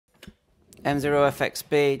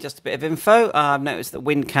M0FXB, just a bit of info. I've noticed that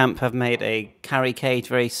WindCamp have made a carry cage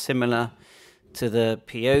very similar to the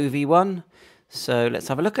POV one. So let's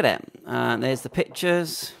have a look at it. There's the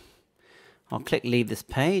pictures. I'll click leave this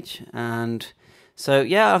page. And so,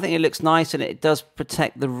 yeah, I think it looks nice and it does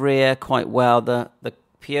protect the rear quite well. The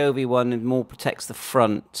POV one more protects the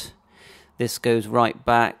front. This goes right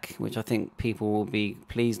back, which I think people will be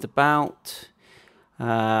pleased about.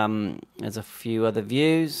 There's a few other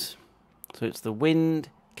views. So it's the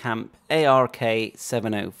WindCamp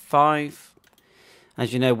ARC-705.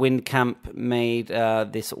 As you know, WindCamp made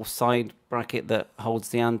this sort of side bracket that holds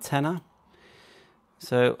the antenna.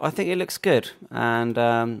 So I think it looks good. And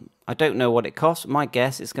I don't know what it costs. My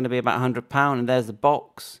guess it's going to be about £100. And there's the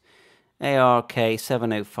box.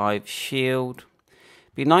 ARC-705 shield.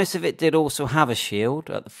 Be nice if it did also have a shield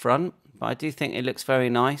at the front, but I do think it looks very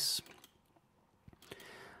nice.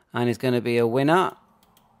 And it's going to be a winner.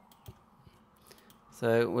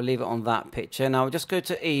 So we'll leave it on that picture. Now we'll just go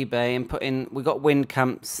to eBay and put in, we've got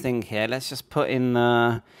WindCamp's thing here. Let's just put in,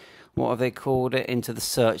 what have they called it, into the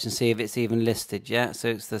search and see if it's even listed yet. So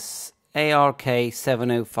it's this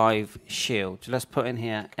ARC-705 shield. So let's put in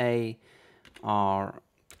here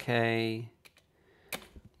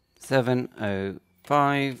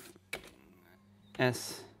ARC-705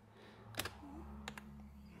 S.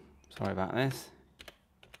 Sorry about this.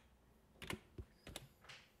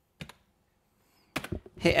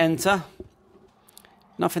 Hit enter.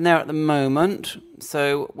 Nothing there at the moment.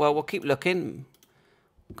 So, well, we'll keep looking.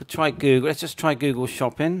 We could try Google. Let's just try Google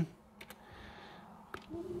Shopping.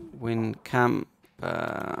 WindCamp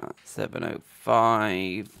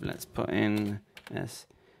 705. Let's put in SHIELD.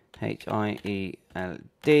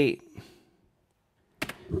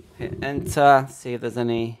 Hit enter. See if there's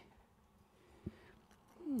any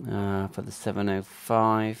for the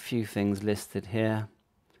 705. Few things listed here.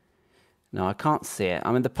 No, I can't see it.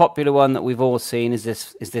 I mean, the popular one that we've all seen is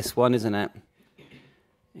this one, isn't it?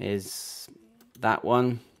 Is that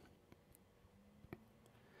one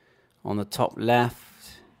on the top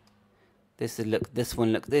left? This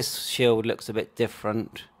shield looks a bit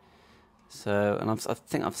different. So, and I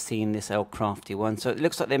think I've seen this L-Crafty one. So it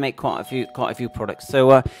looks like they make quite a few products. So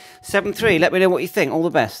 7.3. Let me know what you think. All the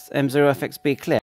best. M0FXB clear.